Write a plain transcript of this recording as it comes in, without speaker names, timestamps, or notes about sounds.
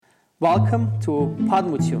Welcome to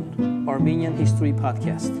Padmutyon, Armenian History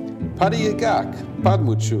Podcast. Padiyagak,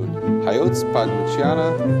 Padmuchun, Hayots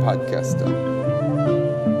Padmuchiana Podcasta.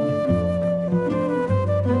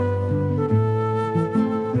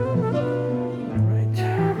 Right.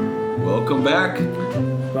 Welcome back.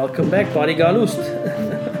 Welcome back, Parigalust.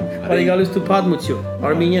 Parigalust to Padmutyon,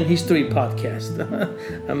 Armenian History Podcast.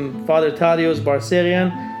 I'm Father Tadios Barserian,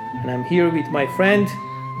 and I'm here with my friend,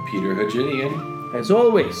 Peter Hajinian. as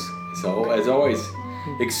always. So, as always,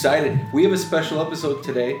 excited. We have a special episode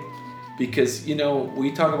today because,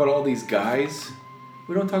 we talk about all these guys.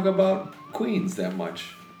 We don't talk about queens that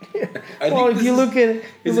much. Is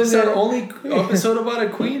this our only episode about a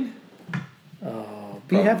queen?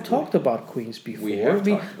 We have talked about queens before. We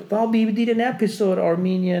did an episode,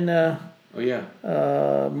 Armenian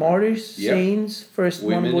martyrs, saints. First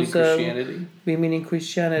women one was in Christianity. Women in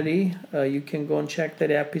Christianity. You can go and check that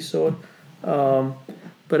episode.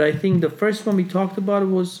 But I think the first one we talked about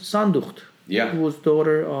was Sanducht. Yeah. Who was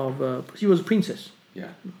daughter of, she was a princess.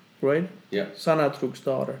 Yeah. Right? Yeah. Sanatruk's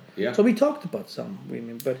daughter. Yeah. So we talked about some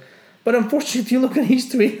women, but unfortunately, if you look at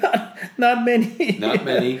history, not many. Not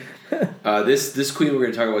many. This queen we're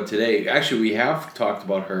going to talk about today, actually we have talked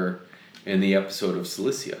about her in the episode of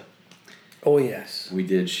Cilicia. Oh, yes. We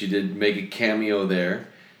did. She did make a cameo there.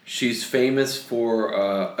 She's famous for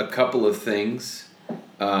a couple of things.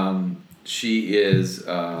 She's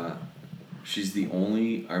the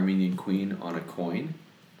only Armenian queen on a coin.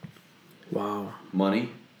 Wow.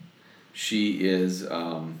 Money. She is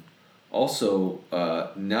also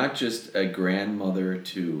not just a grandmother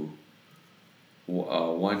to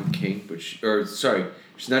one king, she's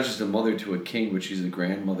not just a mother to a king, but she's a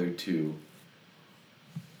grandmother to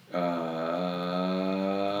 5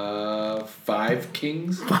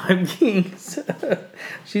 kings. 5 kings.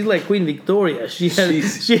 She's like Queen Victoria. She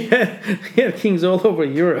had kings all over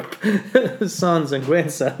Europe, sons and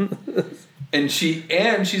grandsons. And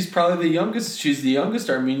she's probably the youngest. She's the youngest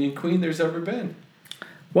Armenian queen there's ever been.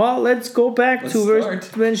 Well, let's go back to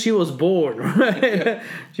when she was born. Right? Yeah.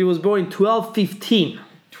 She was born in 1215.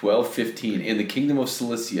 1215 in the kingdom of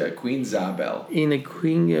Cilicia, Queen Zabel.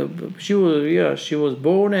 She was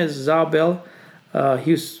born as Zabel.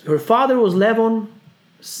 Her father was Levon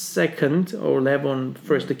II or Levon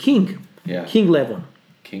I, the king. Yeah. King Levon.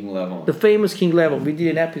 King Levon. The famous King Levon. We did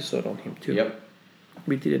an episode on him too. Yep.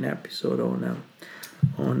 We did an episode on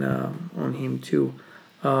him too.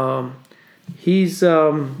 He's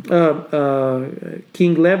King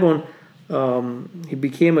Levon. He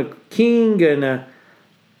became a king,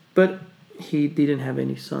 but he didn't have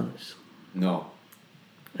any sons. No.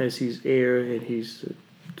 As his heir, and he's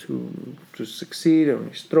to succeed on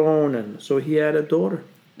his throne, and so he had a daughter.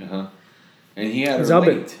 And he had her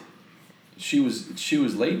Zabel. late. She was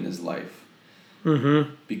late in his life.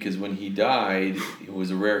 Mm-hmm. Because when he died, it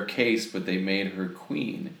was a rare case, but they made her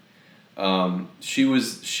queen. She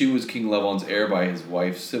was King Levon's heir by his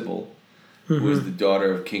wife Zabel, who was the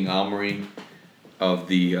daughter of King Omri of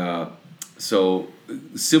the. So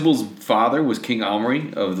Zabel's father was King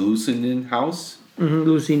Omri of the Lusignan house. Mm-hmm.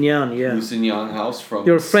 Lusignan, yeah. Lusignan house from.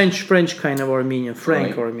 You're French kind of Armenian,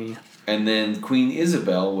 Right. Armenian. And then Queen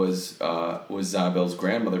Isabel was Zabel's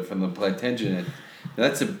grandmother from the Plantagenet. Now,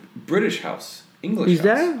 that's a British house. English Is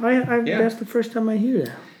house. that? Yeah. That's the first time I hear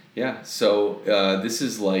that. Yeah, so this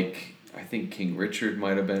is like, I think King Richard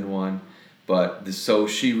might have been one, but so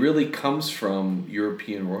she really comes from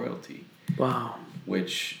European royalty. Wow.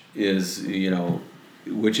 Which is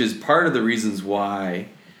part of the reasons why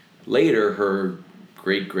later her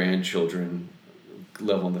great-grandchildren,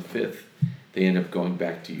 Levon V, they end up going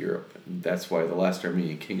back to Europe. And that's why the last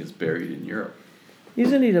Armenian king is buried in Europe.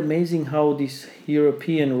 Isn't it amazing how these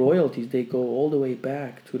European royalties, they go all the way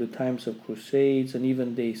back to the times of Crusades, and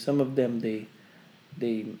even some of them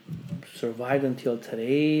survived until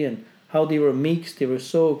today, and how they were mixed, they were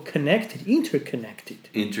so interconnected.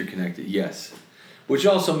 Interconnected, yes. Which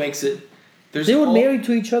also makes it... They were married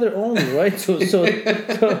to each other only, right? So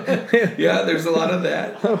yeah, there's a lot of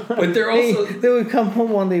that. But they're also... They would come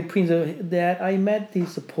home one day, Prince, Dad, I met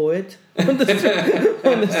this poet on the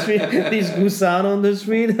street, this Gusan on the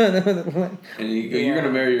street. And you go, you're going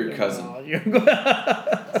to marry your cousin. I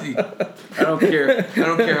don't care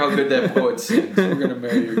how good that poet sings. We're going to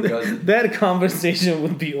marry your cousin. That conversation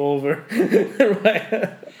would be over.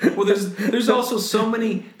 Right? Well, there's also so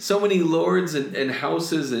many lords and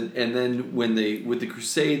houses, and then with the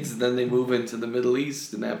Crusades, then they move into the Middle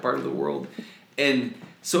East and that part of the world, and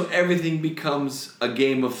so everything becomes a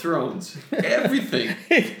Game of Thrones. Everything,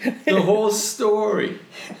 the whole story.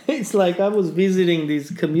 It's like I was visiting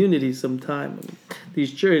these communities sometime.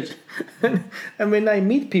 this church. And when I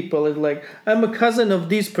meet people, it's like, I'm a cousin of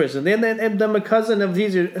this person, and then I'm a cousin of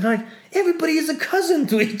this. And like, everybody is a cousin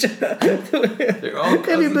to each other. They're all cousins.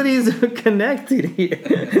 Everybody is connected here.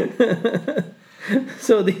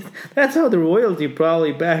 So that's how the royalty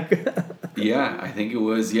probably back. Yeah, I think it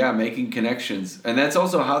was, making connections. And that's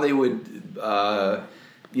also how they would,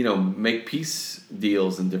 make peace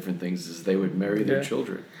deals and different things, is they would marry their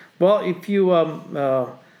children. Well, if you,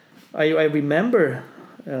 I remember,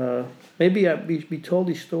 maybe we told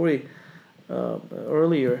this story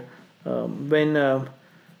earlier,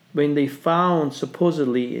 when they found,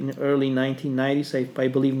 supposedly in early 1990s, I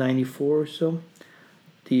believe 94 or so,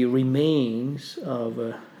 the remains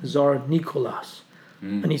of Tsar Nicholas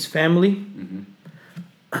and his family. Mm-hmm.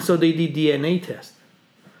 So they did DNA test.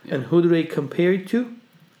 Yeah. And who do they compare it to?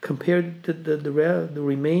 Compared the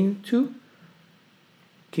remain to?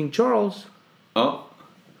 King Charles. Oh.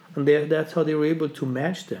 And that's how they were able to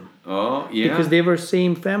match them. Oh, yeah. Because they were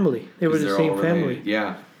same family. They were the same family.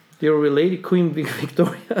 Yeah. They were related. Queen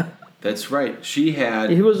Victoria. That's right. She had...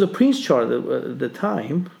 He was a Prince Charles at the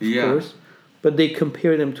time, of course. But they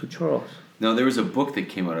compared him to Charles. Now, there was a book that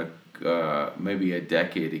came out maybe a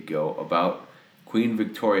decade ago about Queen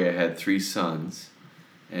Victoria had 3 sons.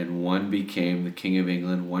 And one became the King of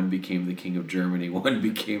England, one became the King of Germany, one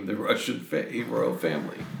became the Russian royal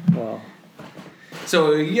family. Wow.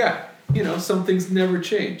 So, some things never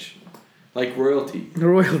change. Like royalty.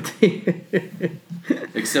 Royalty.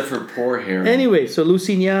 Except for poor Harry. Anyway, so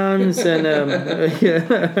Lusignan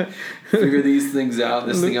and... Figure these things out,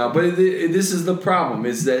 this thing out. But this is the problem,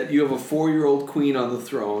 is that you have a 4-year-old queen on the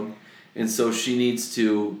throne, and so she needs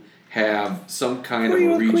to have some kind of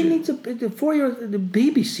a regent. Queen needs a 4-year-old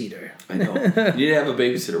babysitter. I know. You need to have a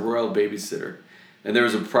babysitter, royal babysitter. And there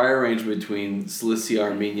was a prior arrangement between Cilicia,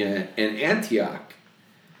 Armenia, and Antioch.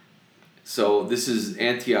 So this is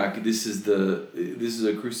Antioch. This is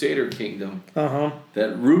a Crusader kingdom.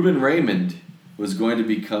 That Reuben Raymond was going to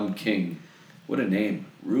become king. What a name,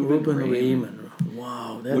 Reuben Raymond.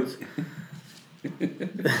 Wow, that's.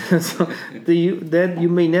 So you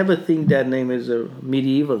may never think that name is a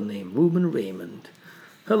medieval name, Reuben Raymond.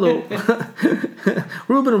 Hello,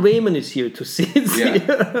 Reuben Raymond is here to see.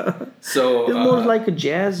 Yeah. So it's more like a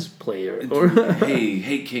jazz player. Or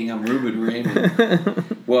hey, King, I'm Reuben Raymond.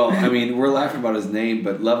 Well, I mean, we're laughing about his name,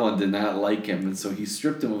 but Levon did not like him, and so he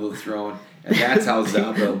stripped him of the throne, and that's how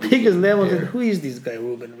Zabel became because Levon said, "Who is this guy,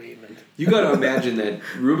 Reuben Raymond?" You got to imagine that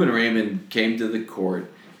Reuben Raymond came to the court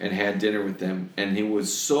and had dinner with them, and he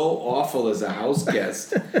was so awful as a house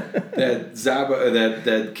guest that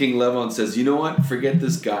that King Levon says, "You know what? Forget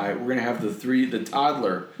this guy. We're gonna have the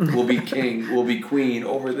toddler will be king, will be queen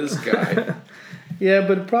over this guy." Yeah,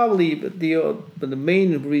 but probably the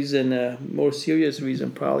main reason, more serious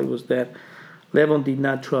reason, probably was that Levon did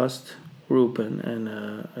not trust Reuben,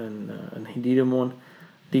 and he didn't want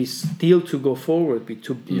this deal to go forward,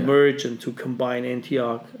 to merge and to combine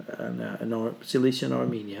Antioch and Cilicia and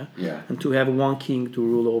Armenia, and to have one king to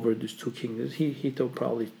rule over these 2 kingdoms. He thought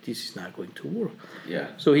probably this is not going to work. Yeah.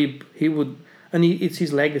 So he would, and it's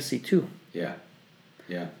his legacy too. Yeah.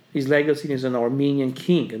 Yeah. His legacy is an Armenian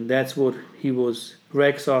king, and that's what he was,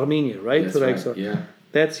 Rex Armenia, right? That's right. Yeah.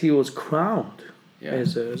 That's he was crowned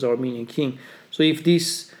as Armenian king. So if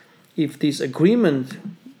this agreement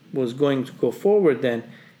was going to go forward, then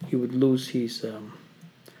he would lose his.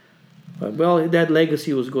 That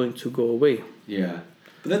legacy was going to go away. Yeah,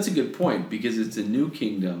 but that's a good point, because it's a new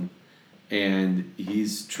kingdom, and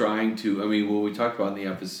he's trying to. I mean, what we talked about in the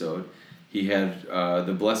episode, he had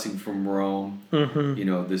the blessing from Rome.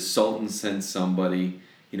 Mm-hmm. The Sultan sent somebody.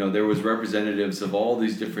 There was representatives of all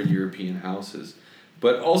these different European houses,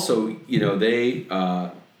 but also, they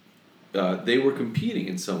were competing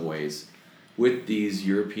in some ways with these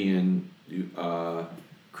European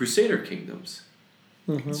Crusader kingdoms.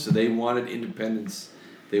 Mm-hmm. So they wanted independence.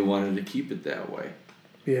 They wanted to keep it that way.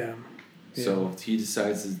 Yeah. So he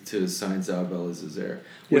decides to assign Zabel as his heir.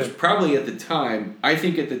 Which probably at the time,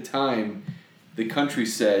 the country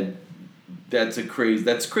said, that's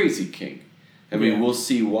crazy, king. I mean, we'll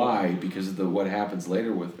see why, because of what happens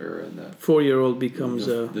later with her. And the 4-year-old becomes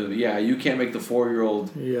you can't make the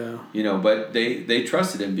 4-year-old. Yeah. But they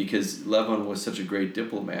trusted him because Levon was such a great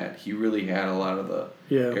diplomat. He really had a lot of the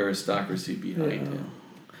aristocracy behind him.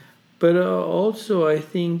 But also, I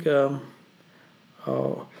think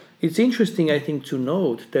it's interesting, I think, to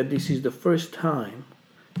note that this is the first time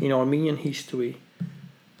in Armenian history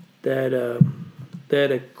that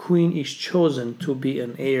a queen is chosen to be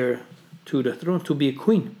an heir to the throne, to be a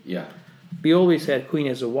queen. Yeah. We always had queen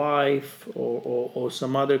as a wife or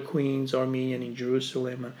some other queens, Armenian in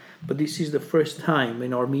Jerusalem. But this is the first time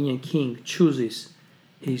an Armenian king chooses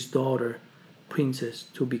his daughter, princess,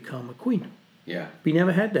 to become a queen. Yeah. We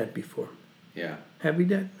never had that before. Yeah. Have we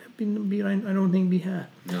that? I don't think we had.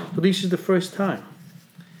 No. So this is the first time.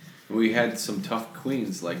 We had some tough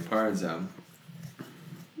queens like Parzam.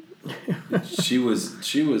 she was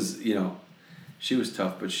she was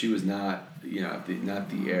tough, but she was not not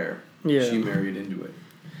the heir. Yeah. She married into it.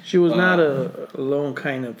 She was not a lone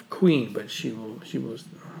kind of queen, but she was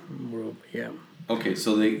more, yeah. Okay,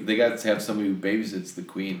 so they got to have somebody who babysits the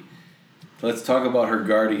queen. Let's talk about her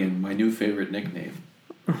guardian, my new favorite nickname.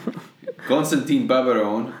 Constantine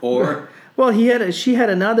Babaron, or... Well, she had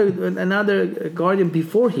another guardian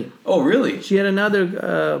before him. Oh, really? She had another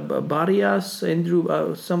Barias, Andrew,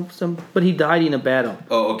 but he died in a battle.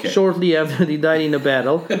 Oh, okay. Shortly after he died in a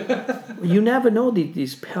battle. You never know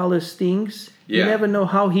these palace things. Yeah. You never know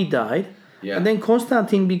how he died. Yeah. And then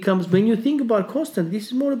Constantine becomes, when you think about Constantine, this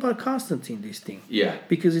is more about Constantine, this thing. Yeah.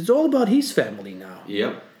 Because it's all about his family now.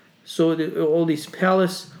 Yep. So all these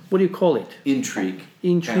palace, what do you call it? Intrigue.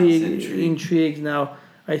 Intrigues. Now,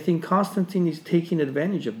 I think Constantine is taking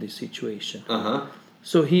advantage of this situation. Uh-huh.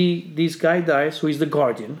 So this guy dies, who is the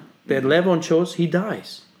guardian that Levon chose. He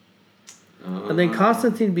dies, and then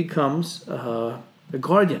Constantine becomes a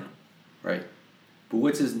guardian. Right. But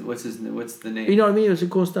what's the name? You know what I mean? It's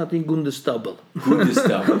Constantine Gundestable.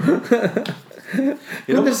 Gundestable.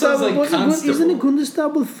 It almost sounds like constable. Isn't it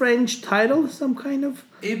Gundestable French title? Some kind of.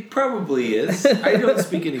 It probably is. I don't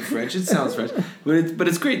speak any French. It sounds French, but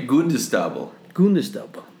it's great. Gundestable.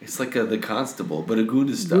 Gundestable. It's like the constable, but a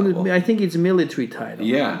Gundestable. I think it's military title.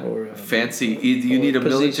 Yeah. Or, fancy. You need a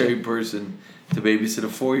military person to babysit a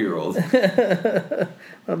 4-year-old.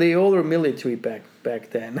 Well, they all were military back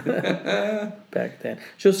then. Back then.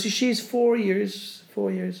 So she's 4 years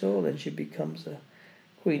old, and she becomes a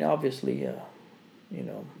queen. Obviously,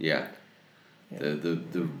 Yeah.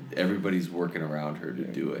 The everybody's working around her to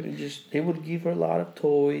do it. They would give her a lot of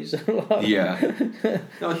toys. Yeah.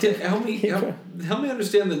 Now, help me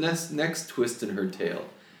understand the next twist in her tale,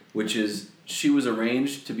 which is she was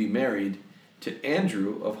arranged to be married to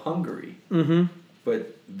Andrew of Hungary. Mm-hmm.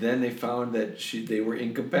 But then they found that they were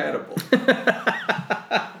incompatible.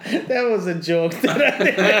 That was a joke.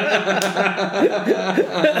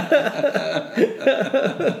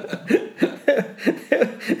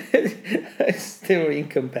 They were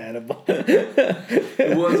incompatible.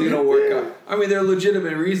 It wasn't going to work out. I mean, there are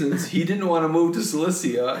legitimate reasons. He didn't want to move to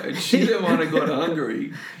Cilicia, and she didn't want to go to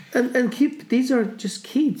Hungary. And these are just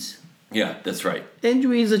kids. Yeah, that's right.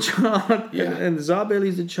 Andrew is a child, yeah. and Zabel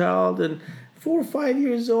is a child, and 4 or 5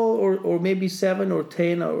 years old, or maybe 7 or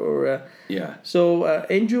 10, or yeah. So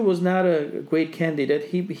Andrew was not a great candidate.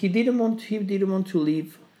 He didn't want to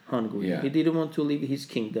leave Hungary. Yeah. He didn't want to leave his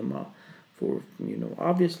kingdom.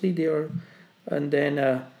 Obviously they are, and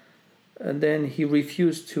then he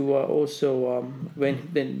refused to also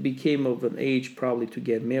when became of an age probably to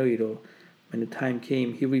get married, or when the time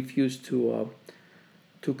came, he refused to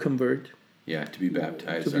convert. Yeah, to be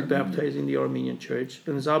baptized. To be baptized in the Armenian church.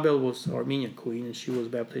 And Zabel was Armenian queen, and she was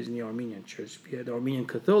baptized in the Armenian church. We had Armenian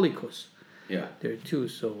Catholicos there too.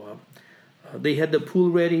 So they had the pool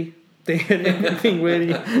ready. They had everything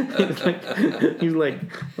ready. He's like,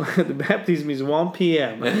 the baptism is 1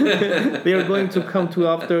 p.m. They are going to come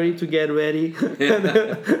 12:30 to get ready.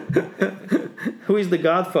 Who is the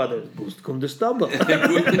godfather? Gundestable.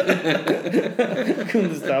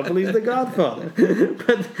 Gundestable is the godfather.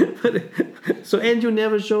 But so Andrew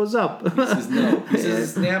never shows up. He says no. He says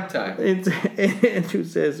it's nap time. Andrew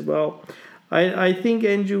says, well, I think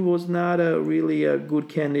Andrew was not really a good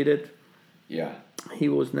candidate. Yeah. He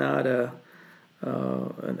was not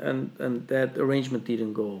and that arrangement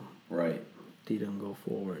didn't go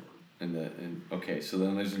forward. Okay, so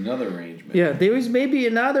then there's another arrangement. Yeah, there is maybe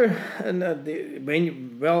another.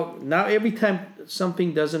 Now every time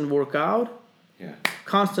something doesn't work out, yeah,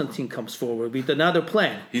 Constantine comes forward with another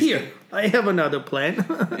plan. I have another plan.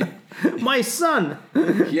 My son.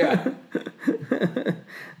 Yeah.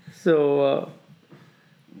 So.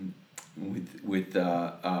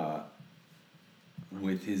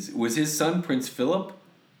 Was his son Prince Philip?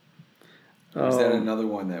 Or was that another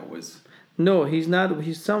one that was? No, he's not.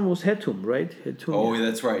 His son was Hetum, right? Hetum. Oh,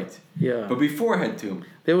 that's right. Yeah. But before Hetum,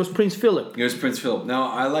 there was Prince Philip. There's Prince Philip. Now,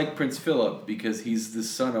 I like Prince Philip because he's the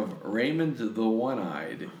son of Raymond the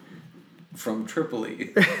One-Eyed from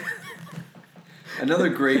Tripoli. Another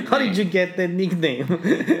great name. How did you get that nickname?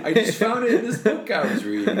 I just found it in this book I was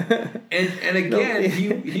reading. And again, he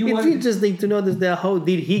it's interesting to notice that how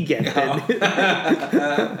did he get that?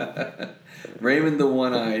 Raymond the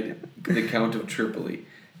One-Eyed, the Count of Tripoli.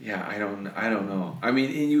 Yeah, I don't know. I mean,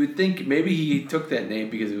 and you would think maybe he took that name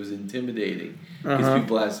because it was intimidating. Because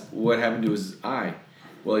people ask, what happened to his eye?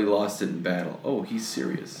 Well, he lost it in battle. Oh, he's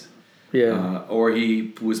serious. Yeah. Or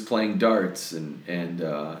he was playing darts and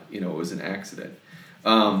it was an accident.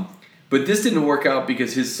 But this didn't work out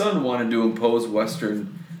because his son wanted to impose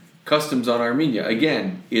Western customs on Armenia.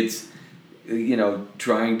 Again, it's,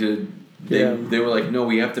 trying to... They were like, no,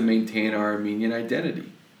 we have to maintain our Armenian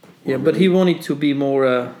identity. Yeah, but he wanted to be more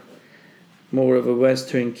of a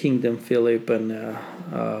Western kingdom, Philip, and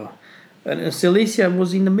Cilicia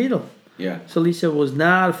was in the middle. Yeah. Cilicia was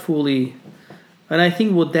not fully... And I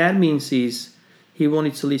think what that means is he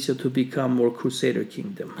wanted Cilicia to become more Crusader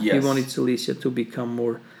kingdom. Yes. He wanted Cilicia to become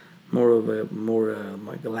more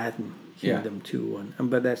like a Latin kingdom too.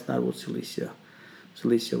 But that's not what Cilicia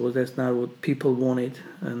was. That's not what people wanted,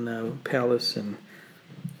 and palace, and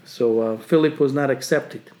so Philip was not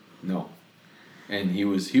accepted. No, and he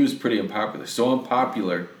was pretty unpopular. So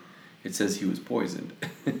unpopular, it says he was poisoned.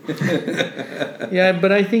 Yeah,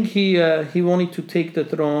 but I think he wanted to take the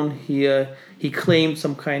throne. He claimed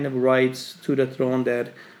some kind of rights to the throne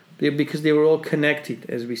because they were all connected,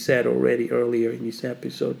 as we said already earlier in this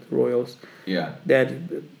episode, royals. Yeah. That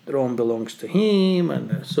the throne belongs to him,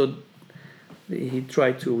 and so he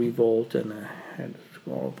tried to revolt and had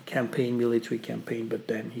a military campaign, but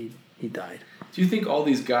then he died. Do you think all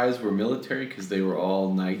these guys were military because they were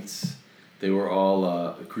all knights? They were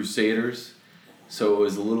all crusaders, so it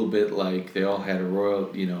was a little bit like they all had a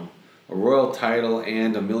royal title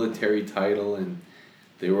and a military title, and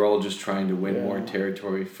they were all just trying to win more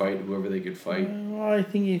territory, fight whoever they could fight. Well, I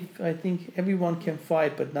think everyone can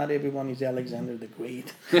fight, but not everyone is Alexander the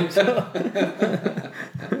Great.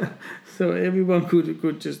 So everyone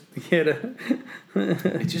could just get a...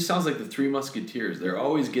 It just sounds like the Three Musketeers. They're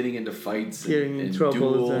always getting into fights and troubles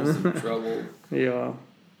duels and trouble. Yeah.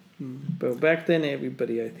 But back then,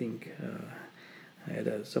 everybody, I think,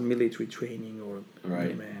 had some military training or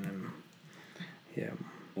right.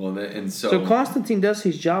 Well, so Constantine does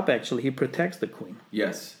his job. Actually, he protects the queen.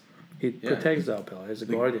 Yes. He protects Zabel as a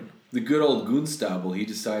guardian. The good old Gunstable. He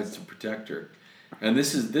decides to protect her, and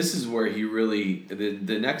this is where he really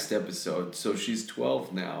the next episode. So she's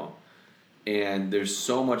 12 now, and there's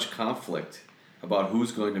so much conflict about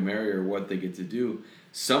who's going to marry her, what they get to do.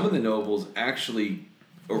 Some of the nobles actually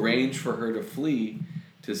arrange for her to flee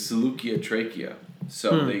to Seleucia Trachea.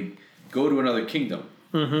 So they go to another kingdom,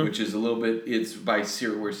 which is a little bit, it's by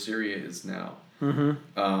where Syria is now.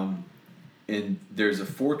 And there's a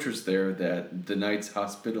fortress there that the Knights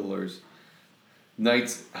Hospitallers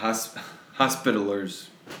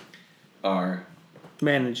are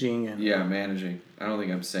managing. Managing. I don't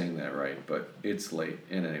think I'm saying that right, but it's late.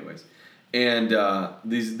 And anyways, and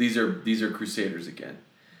these are Crusaders again.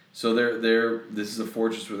 So this is a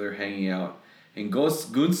fortress where they're hanging out, and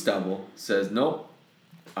Gunstable says, "Nope,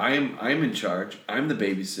 I'm in charge. I'm the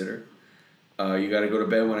babysitter. You got to go to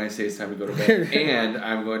bed when I say it's time to go to bed, and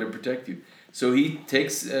I'm going to protect you." So he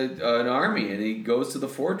takes an army and he goes to the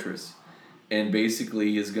fortress, and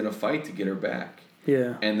basically is going to fight to get her back.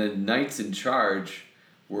 Yeah. And the knights in charge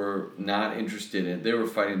were not interested in. They were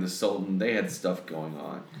fighting the Sultan. They had stuff going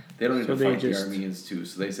on. They don't need to fight the Armenians too.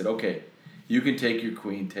 So they said, "Okay, you can take your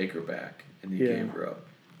queen, take her back," and he gave her up.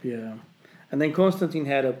 Yeah, and then Constantine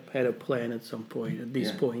had a plan at some point. At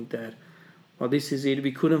this point, that this is it.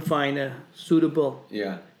 We couldn't find a suitable.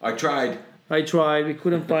 Yeah, I tried. We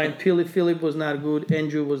couldn't find. Philip was not good.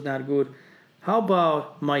 Andrew was not good. How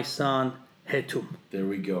about my son Hetum? There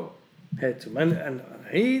we go. Hetum, and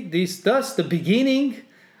that's the beginning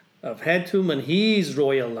of Hetum and his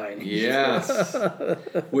royal lineage. Yes,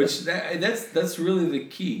 which that's really the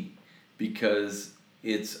key. Because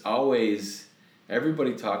it's always,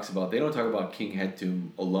 everybody talks about, they don't talk about King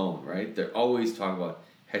Hetum alone, right? They're always talking about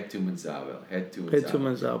Hetum and Zabel.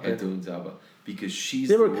 Because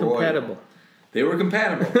they were compatible. They were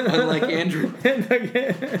compatible, unlike Andrew.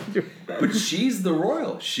 But she's the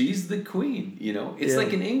royal. She's the queen, It's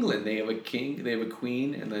like in England, they have a king, they have a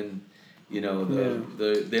queen, and then,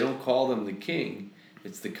 they don't call them the king.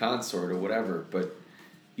 It's the consort or whatever, but...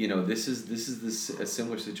 this is a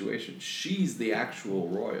similar situation. She's the actual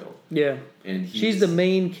royal. Yeah. And she's the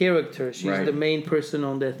main character. She's the main person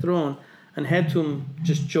on that throne. And Hetum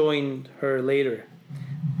just joined her later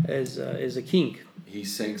as a king. He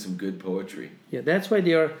sang some good poetry. Yeah, that's why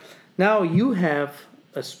they are... Now you have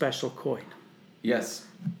a special coin. Yes.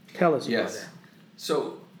 Tell us about that.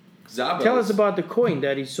 So, Zabel... Tell us about the coin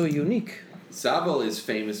that is so unique. Zabel is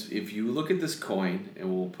famous. If you look at this coin, and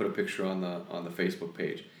we'll put a picture on the Facebook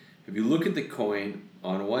page, If you look at the coin,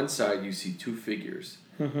 on one side you see two figures,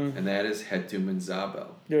 and that is Hetum and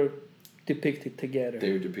Zabel. They're depicted together.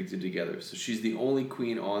 They're depicted together. So she's the only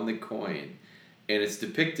queen on the coin. And it's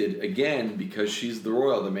depicted, again, because she's the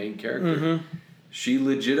royal, the main character. She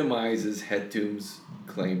legitimizes Hetum's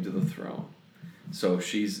claim to the throne. So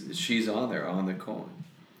she's on there, on the coin.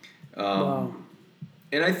 Wow.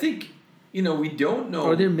 And I think, we don't know.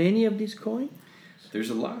 Are there many of these coins? There's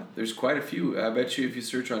a lot. There's quite a few. I bet you if you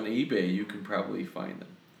search on eBay, you can probably find them.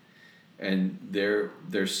 And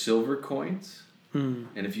they're silver coins. And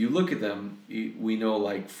if you look at them, we know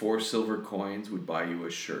like 4 silver coins would buy you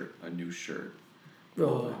a new shirt.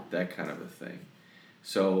 That kind of a thing.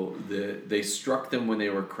 So they struck them when they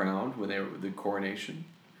were crowned, when they were the coronation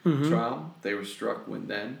trial. They were struck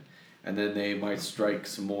then. And then they might strike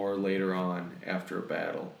some more later on after a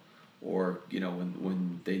battle. Or,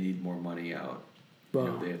 when they need more money out.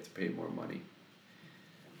 Wow. They have to pay more money.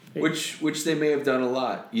 Which they may have done a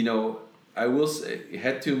lot. I will say,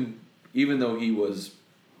 Hetum, even though he was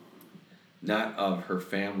not of her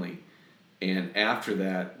family, and after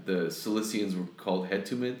that, the Cilicians were called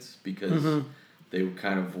Hetumids because they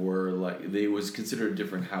kind of were like, they was considered a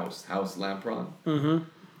different house Lampron.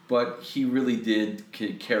 But he really did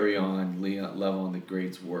carry on Levon the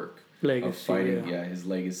Great's work. Of fighting, his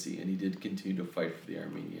legacy, and he did continue to fight for the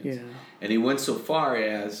Armenians. Yeah. And he went so far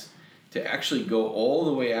as to actually go all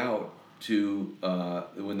the way out to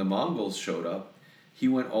when the Mongols showed up. He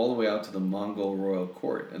went all the way out to the Mongol royal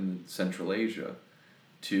court in Central Asia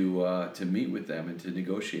to meet with them and to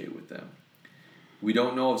negotiate with them. We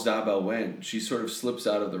don't know if Zabel went. She sort of slips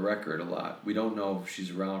out of the record a lot. We don't know if she's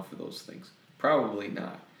around for those things. Probably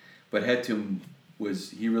not. But Hetum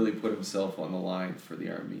he really put himself on the line for the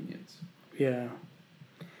Armenians. Yeah.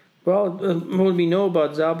 Well, what we know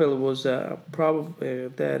about Zabel was probably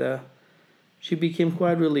that she became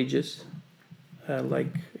quite religious,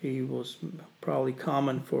 like it was probably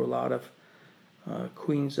common for a lot of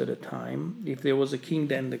queens at the time. If there was a king,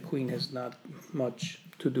 then the queen has not much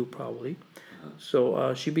to do probably.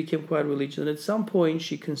 So she became quite religious, and at some point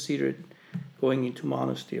she considered going into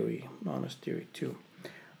monastery too.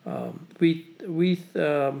 With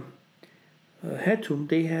Hetum,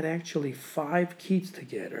 they had actually 5 kids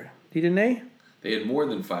together, didn't they? They had more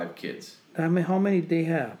than 5 kids. I mean, how many did they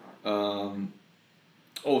have?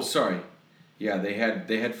 Sorry. Yeah, they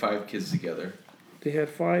had 5 kids together. They had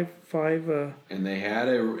five. And they had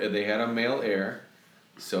a male heir,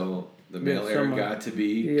 so the male heir got to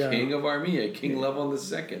be king of Armenia, King Levon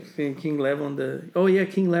II. King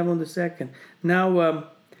Levon II. Now.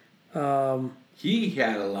 He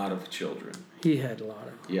had a lot of children. He had a lot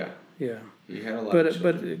of. Yeah. He had a lot of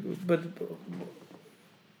children. But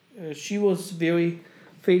she was very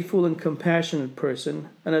faithful and compassionate person,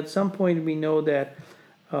 and at some point we know that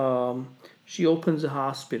she opens a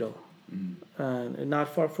hospital, and not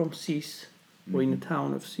far from Sis, or in the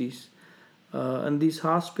town of Sis, and this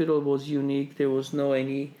hospital was unique. There was no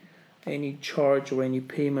any charge or any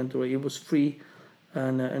payment, or it was free,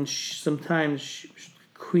 and sometimes.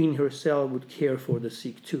 Queen herself would care for the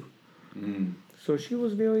sick too. So she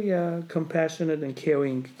was very compassionate and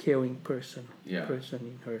caring person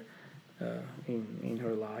in her in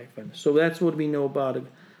her life, and so that's what we know about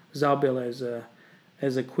Zabel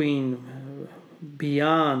as a queen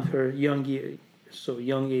beyond her young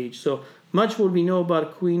age. So much what we know about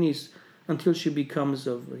a queen is until she becomes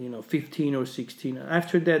of 15 or 16.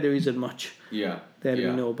 After that, there isn't much that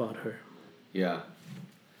we know about her. Yeah.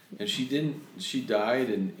 And she died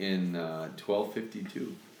in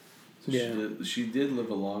 1252. So she did live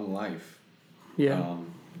a long life. Yeah.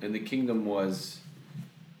 And the kingdom was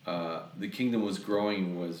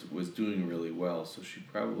growing, was doing really well. So she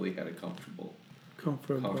probably had a comfortable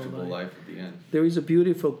life at the end. There is a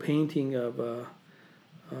beautiful painting of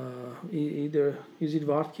either is it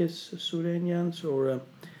Varkes Surenyans or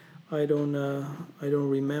I don't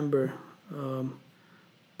remember,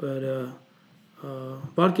 but.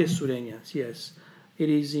 Varkes Surenyans, yes. It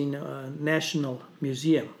is in National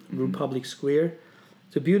Museum, Republic Square.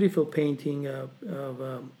 It's a beautiful painting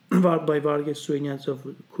by Varkes Surenyans of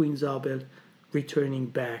Queen Zabel returning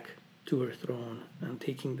back to her throne and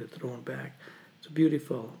taking the throne back. It's a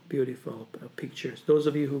beautiful, beautiful pictures. Those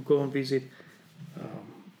of you who go and visit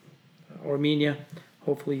Armenia,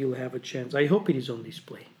 hopefully you'll have a chance. I hope it is on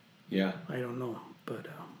display. Yeah. I don't know, but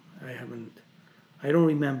I don't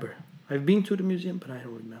remember. I've been to the museum, but I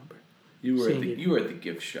don't remember. You were at the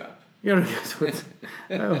gift shop. Yeah, that's what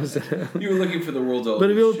I was. You were looking for the world's oldest.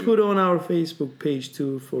 But we'll put on our Facebook page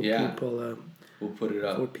too for people. We'll put it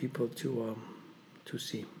up for people to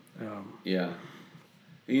see.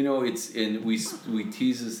 You know, it's and we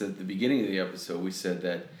teased this at the beginning of the episode. We said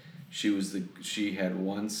that she had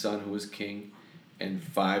one son who was king, and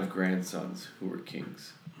 5 grandsons who were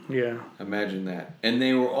kings. Yeah. Imagine that, and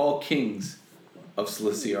they were all kings of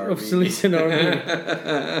Cilicia Armenia. Of Cilician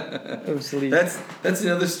Armenia. Of Cilicia. That's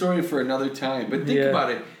another story for another time. But think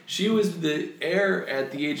about it. She was the heir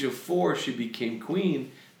at the age of 4. She became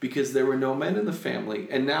queen because there were no men in the family,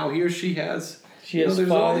 and now here she has. There's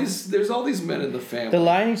all these men in the family. The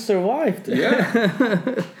line survived. Yeah.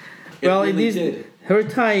 Well, really did. Her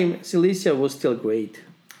time, Cilicia was still great.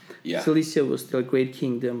 Yeah. Cilicia was still a great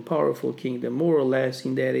kingdom, powerful kingdom, more or less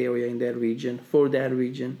in that area, in that region, for that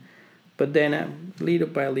region. But then, little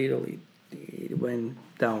by little, it went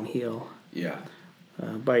downhill. Yeah.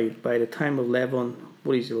 By the time of Levon,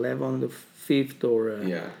 what is it, Levon the 5th, or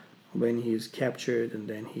when he is captured, and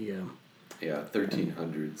then he...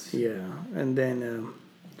 1300s. And then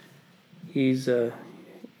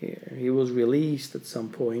he was released at some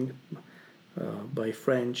point by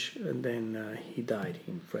French, and then he died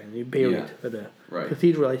in France. He buried at a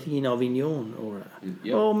cathedral, I think in Avignon,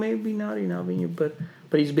 or maybe not in Avignon, but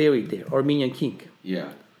he's buried there, Armenian king. Yeah,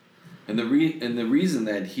 and the reason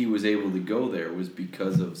that he was able to go there was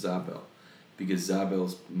because of Zabel, because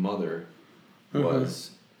Zabel's mother was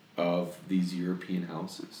of these European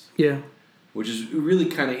houses. Yeah. Which is really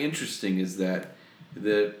kind of interesting, is that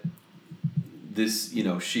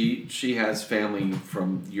she has family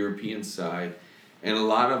from the European side, and a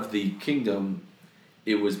lot of the kingdom,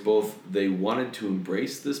 it was both, they wanted to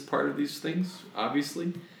embrace this part of these things,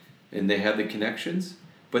 obviously, and they had the connections,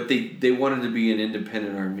 but they wanted to be an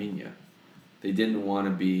independent Armenia. They didn't want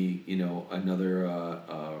to be, another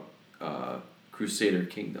Crusader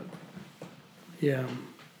kingdom. Yeah.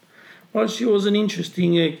 Well, she was an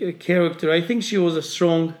interesting character. I think she was a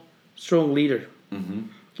strong leader. Mm-hmm.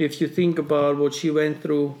 If you think about what she went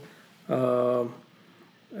through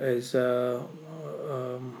as a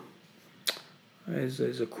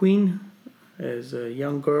queen, as a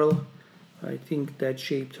young girl, I think that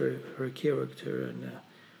shaped her character and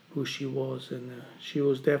who she was. And she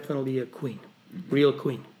was definitely a queen, real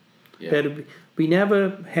queen. Yeah. That we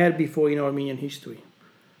never had before in Armenian history.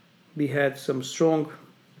 We had some strong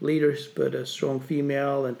leaders, but a strong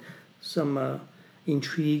female and some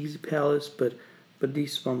intrigues, palace, but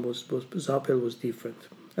this one was Zabel was different,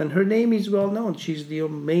 and her name is well known. She's the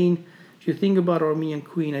main. If you think about Armenian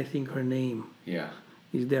queen, I think her name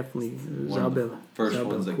is definitely Zabel. First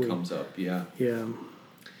Zabel ones that queen. comes up, yeah.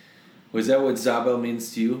 Was Was that what Zabel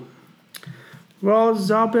means to you? Well,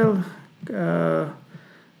 Zabel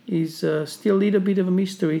is still a little bit of a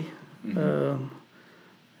mystery. Mm-hmm.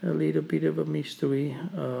 A little bit of a mystery.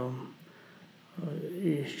 I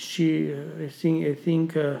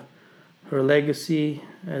think her legacy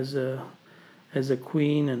as a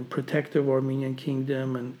queen and protector of Armenian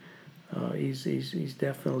kingdom and is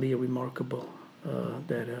definitely remarkable.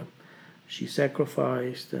 That she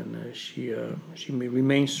sacrificed and she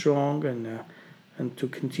remained strong and to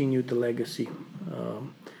continue the legacy.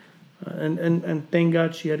 And thank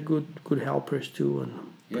God she had good helpers too, and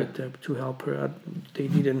to help her. They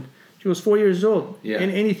didn't. She was 4 years old, and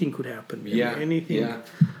anything could happen. Anything. Yeah.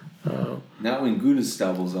 Not when Gouda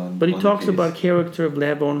stumbles on. But he talks about character of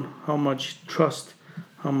Levon, how much trust,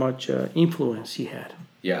 how much influence he had.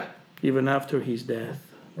 Yeah. Even after his death.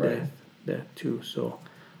 Right. Death too. So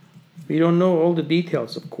we don't know all the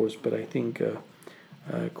details, of course, but I think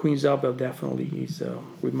Queen Zabel definitely is a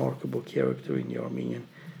remarkable character in the Armenian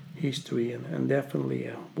history, and definitely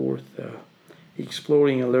worth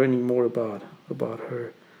exploring and learning more about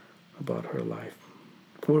her life.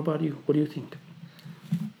 What about you? What do you think?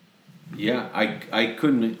 Yeah, I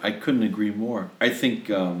couldn't agree more. I think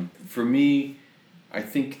for me, I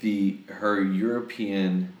think her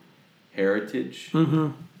European heritage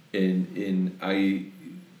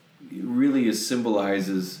really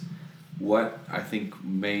symbolizes what I think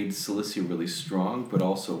made Cilicia really strong, but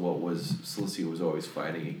also what Cilicia was always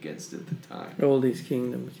fighting against at the time. All these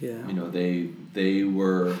kingdoms, yeah.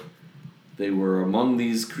 They were among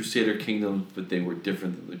these Crusader kingdoms, but they were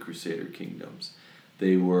different than the Crusader kingdoms.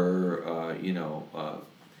 They were,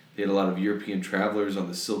 they had a lot of European travelers on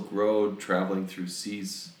the Silk Road traveling through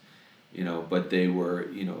seas, but they were,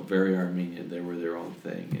 very Armenian. They were their own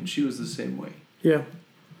thing, and she was the same way. Yeah.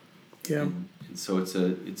 Yeah. And so it's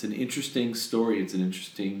an interesting story. It's an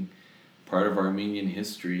interesting part of Armenian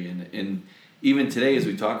history, and even today as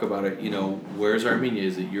we talk about it, where's Armenia?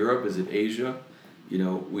 Is it Europe? Is it Asia?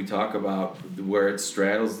 We talk about where it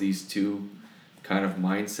straddles these two kind of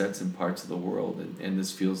mindsets and parts of the world, and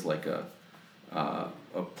this feels like a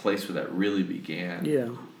place where that really began. Yeah.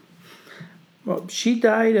 Well, she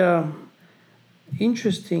died,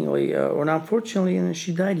 interestingly, or unfortunately, and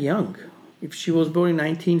she died young. If she was born in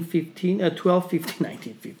 1915, 1215,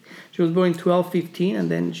 1950. She was born in 1215, and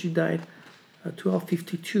then she died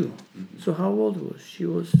 1252. So how old was she?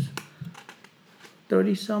 Was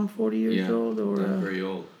 30 some, 40 years old, or not very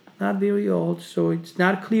old. Not very old. So it's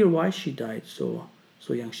not clear why she died so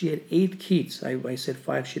young. She had 8 kids. I said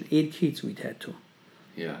 5. She had 8 kids with tattoo.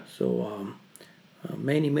 Yeah. So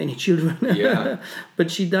many children. Yeah. But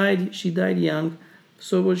she died young.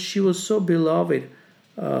 So she was so beloved.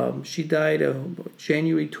 She died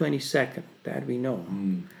January 22nd. That we know.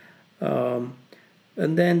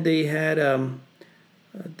 And then they had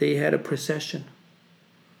a procession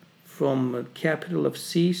from capital of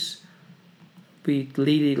Cis,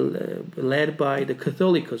 led by the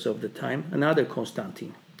Catholicos of the time, another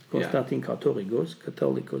Constantine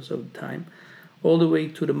Catholicos of the time, all the way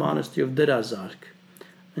to the monastery of Derazark,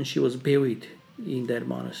 and she was buried in that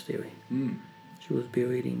monastery. She was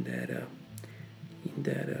buried in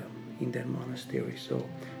that monastery. So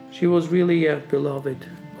she was really a beloved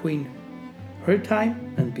queen, her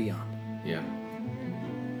time and beyond. Yeah.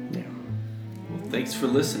 Yeah. Well, thanks for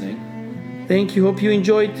listening. Thank you. Hope you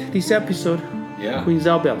enjoyed this episode. Yeah. Queen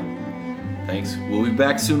Zabel. Thanks. We'll be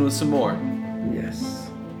back soon with some more. Yes.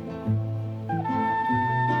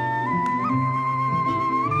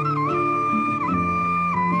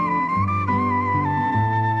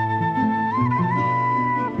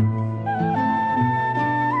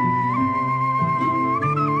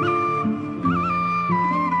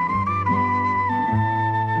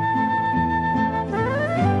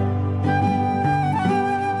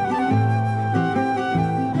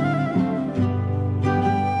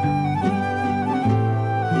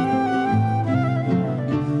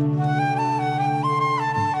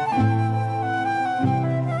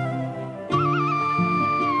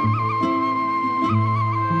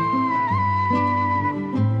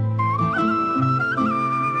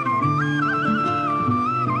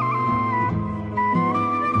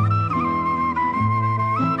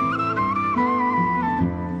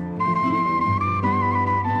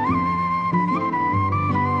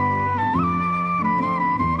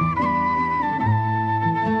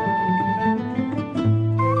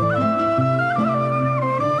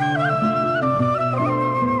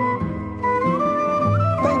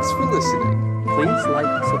 Thanks for listening. Please like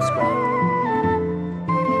and subscribe.